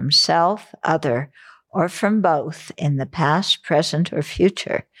obtained from self, other, or from both in the past, present, or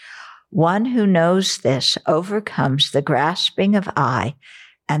future, one who knows this overcomes the grasping of I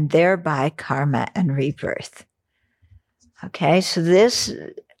and thereby karma and rebirth. Okay, so this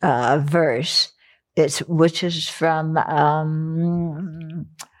verse, which is from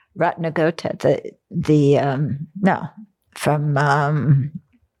Ratnagota,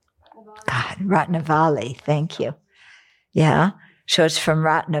 Ratnavali, thank you. Yeah, so it's from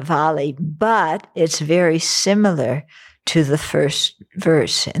Ratnavali, but it's very similar to the first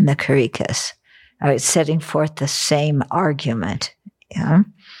verse in the Karikas. It's setting forth the same argument. Yeah.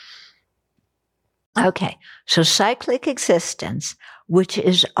 Okay, so cyclic existence, which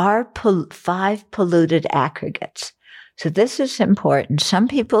is our 5 polluted aggregates. So this is important. Some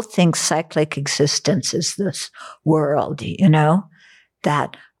people think cyclic existence is this world,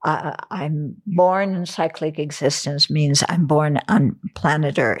 that I'm born in cyclic existence means I'm born on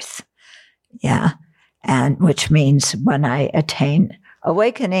planet Earth. Yeah. And which means when I attain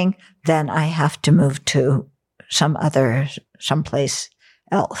awakening, then I have to move to someplace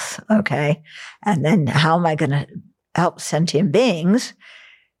else. Okay. And then how am I going to help sentient beings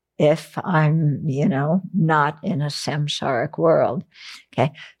if I'm, not in a samsaric world?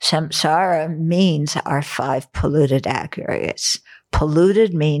 Okay. Samsara means our 5 polluted aggregates.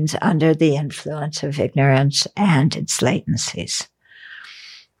 Polluted means under the influence of ignorance and its latencies.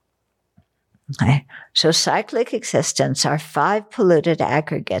 Okay. So cyclic existence, our 5 polluted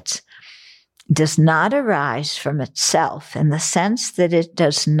aggregates, does not arise from itself in the sense that it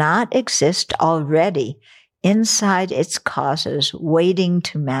does not exist already inside its causes waiting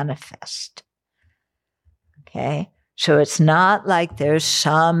to manifest. Okay. So it's not like there's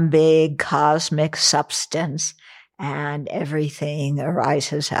some big cosmic substance and everything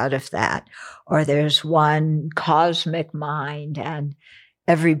arises out of that. Or there's one cosmic mind and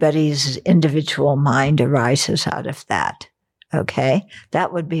everybody's individual mind arises out of that. Okay?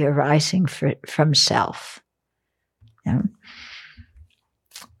 That would be arising from self. Yeah.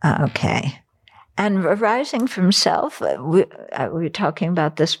 Okay. And arising from self, we were talking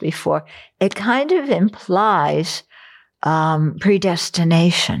about this before, it kind of implies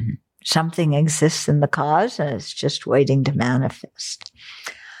predestination. Something exists in the cause and it's just waiting to manifest.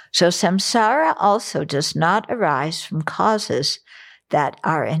 So samsara also does not arise from causes that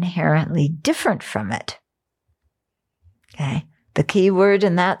are inherently different from it. Okay. The key word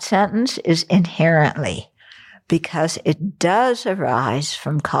in that sentence is inherently, because it does arise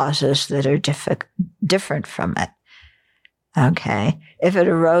from causes that are different from it. Okay. If it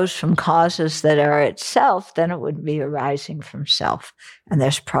arose from causes that are itself, then it would be arising from self. And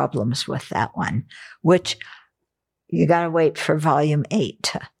there's problems with that one, which you got to wait for volume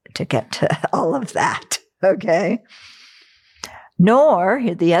 8 to get to all of that. Okay. Nor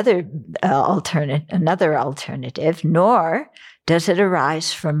the other another alternative, nor does it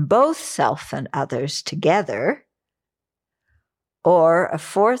arise from both self and others together, or a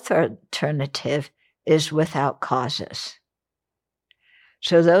fourth alternative is without causes.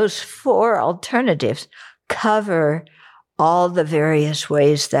 So those 4 alternatives cover all the various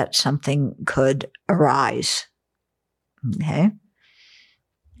ways that something could arise. Okay?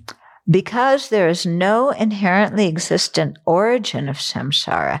 Because there is no inherently existent origin of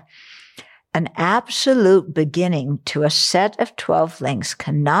samsara, an absolute beginning to a set of 12 links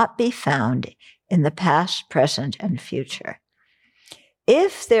cannot be found in the past, present, and future.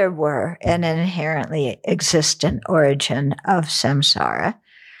 If there were an inherently existent origin of samsara,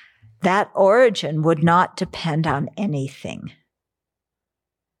 that origin would not depend on anything.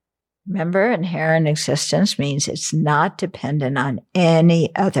 Remember, inherent existence means it's not dependent on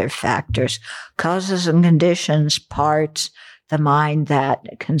any other factors, causes and conditions, parts, the mind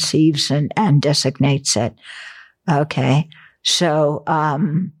that conceives and designates it. Okay. So,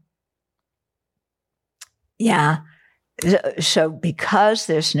 So because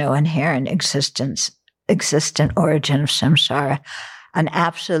there's no inherent existent origin of samsara, an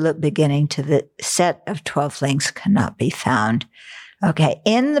absolute beginning to the set of 12 links cannot be found. Okay,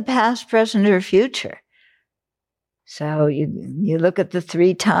 in the past, present, or future. So you look at the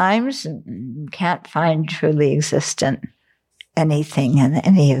 3 times and can't find truly existent anything in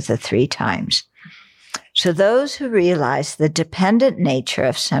any of the 3 times. So those who realize the dependent nature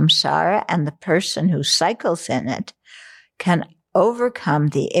of samsara and the person who cycles in it can overcome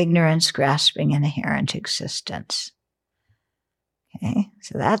the ignorance grasping inherent existence. Okay,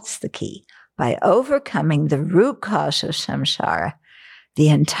 so that's the key. By overcoming the root cause of samsara, the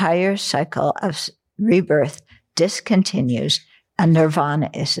entire cycle of rebirth discontinues and nirvana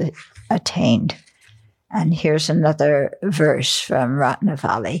is attained. And here's another verse from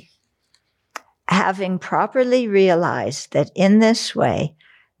Ratnavali. Having properly realized that in this way,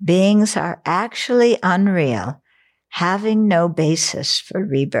 beings are actually unreal, having no basis for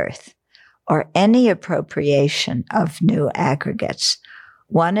rebirth or any appropriation of new aggregates,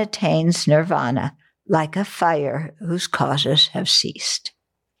 one attains nirvana like a fire whose causes have ceased.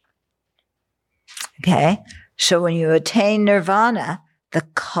 Okay, so when you attain nirvana, the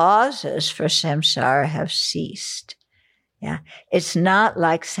causes for samsara have ceased. Yeah, it's not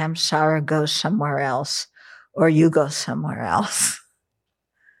like samsara goes somewhere else or you go somewhere else.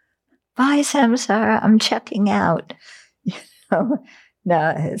 Bye, samsara, I'm checking out.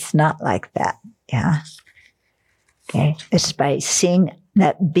 No, it's not like that. Yeah. Okay, it's by seeing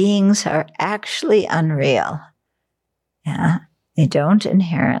that beings are actually unreal. Yeah, they don't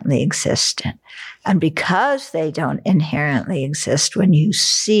inherently exist. And because they don't inherently exist, when you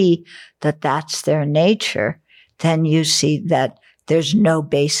see that that's their nature, then you see that there's no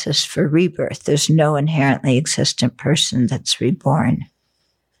basis for rebirth. There's no inherently existent person that's reborn.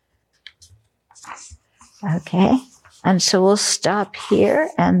 Okay, and so we'll stop here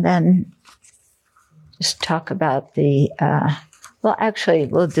and then just talk about the,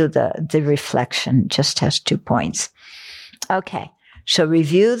 we'll do the reflection, just has 2 points. Okay, so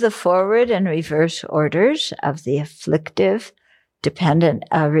review the forward and reverse orders of the afflictive dependent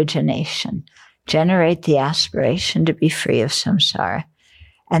origination. Generate the aspiration to be free of samsara.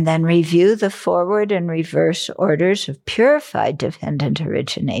 And then review the forward and reverse orders of purified dependent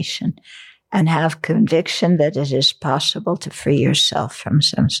origination and have conviction that it is possible to free yourself from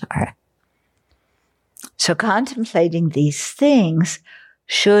samsara. So contemplating these things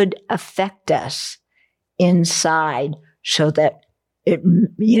should affect us inside so that it,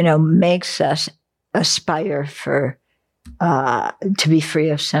 makes us aspire to be free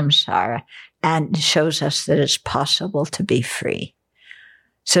of samsara and shows us that it's possible to be free.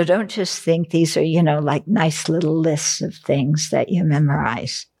 So don't just think these are, like nice little lists of things that you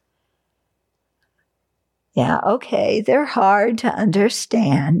memorize. Yeah, okay, they're hard to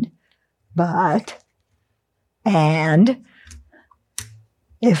understand, and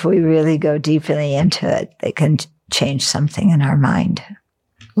if we really go deeply into it, they can change something in our mind.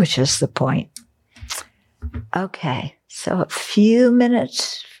 which is the point. Okay, so a few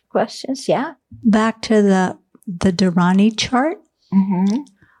minutes questions, yeah? Back to the Dharani chart. Mm-hmm.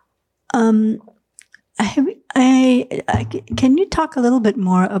 Can you talk a little bit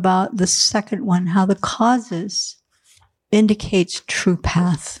more about the second one, how the causes indicates true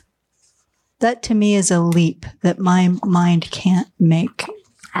path? That to me is a leap that my mind can't make.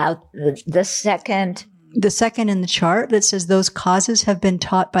 How the second in the chart that says those causes have been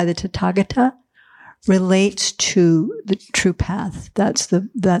taught by the Tathagata relates to the true path. That's the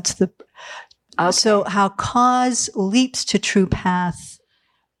okay. So how cause leaps to true path,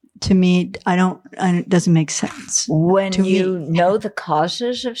 to me, it doesn't make sense. When you know the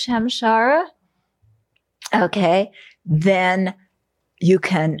causes of samsara, okay, then you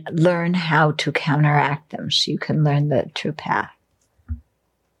can learn how to counteract them. So you can learn the true path.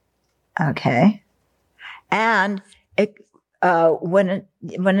 Okay. And when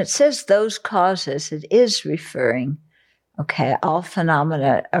it says those causes, it is referring, okay, all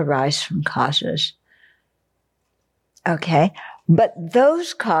phenomena arise from causes. Okay. But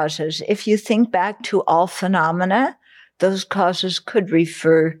those causes, if you think back to all phenomena, those causes could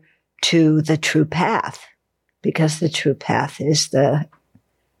refer to the true path, because the true path is the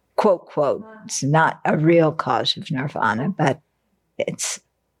quote, quote, it's not a real cause of nirvana, but it's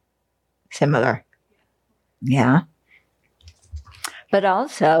similar. Yeah. But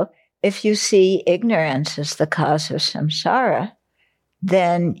also, if you see ignorance as the cause of samsara,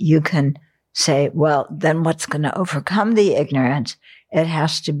 then you can say, well, then what's going to overcome the ignorance? It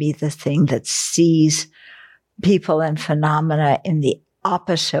has to be the thing that sees people and phenomena in the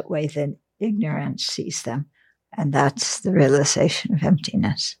opposite way that ignorance sees them. And that's the realization of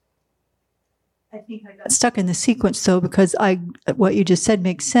emptiness. I think I got stuck in the sequence though, because what you just said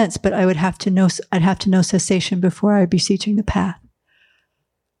makes sense, but I'd have to know cessation before I'd be teaching the path.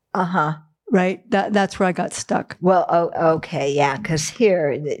 Uh-huh. Right? That's where I got stuck. Well, okay, yeah, because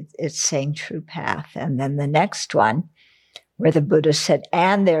here it's saying true path. And then the next one, where the Buddha said,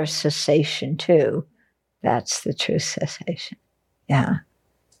 and there's cessation too, that's the true cessation. Yeah.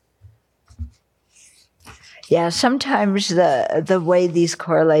 Yeah, sometimes the way these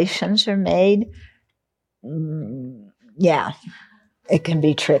correlations are made, yeah, it can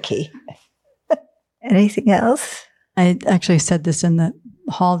be tricky. Anything else? I actually said this in the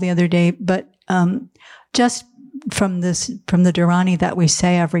hall the other day, but just from the Dharani that we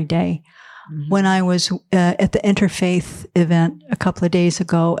say every day, when I was at the interfaith event a couple of days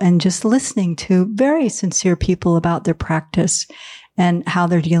ago and just listening to very sincere people about their practice and how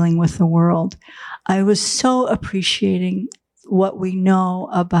they're dealing with the world, I was so appreciating what we know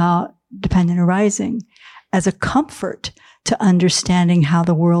about dependent arising as a comfort to understanding how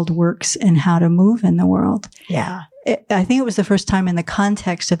the world works and how to move in the world. Yeah. I think it was the first time in the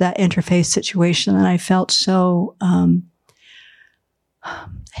context of that interfaith situation that I felt so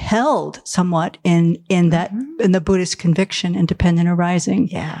held somewhat in the Buddhist conviction and dependent arising,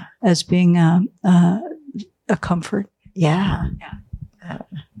 yeah, as being a comfort. Yeah.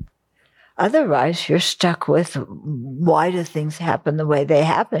 Otherwise, you're stuck with why do things happen the way they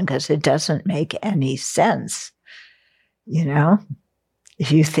happen? Because it doesn't make any sense. You know,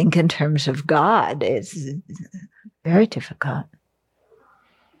 if you think in terms of God, it's very difficult.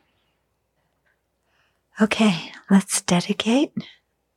 Okay, let's dedicate.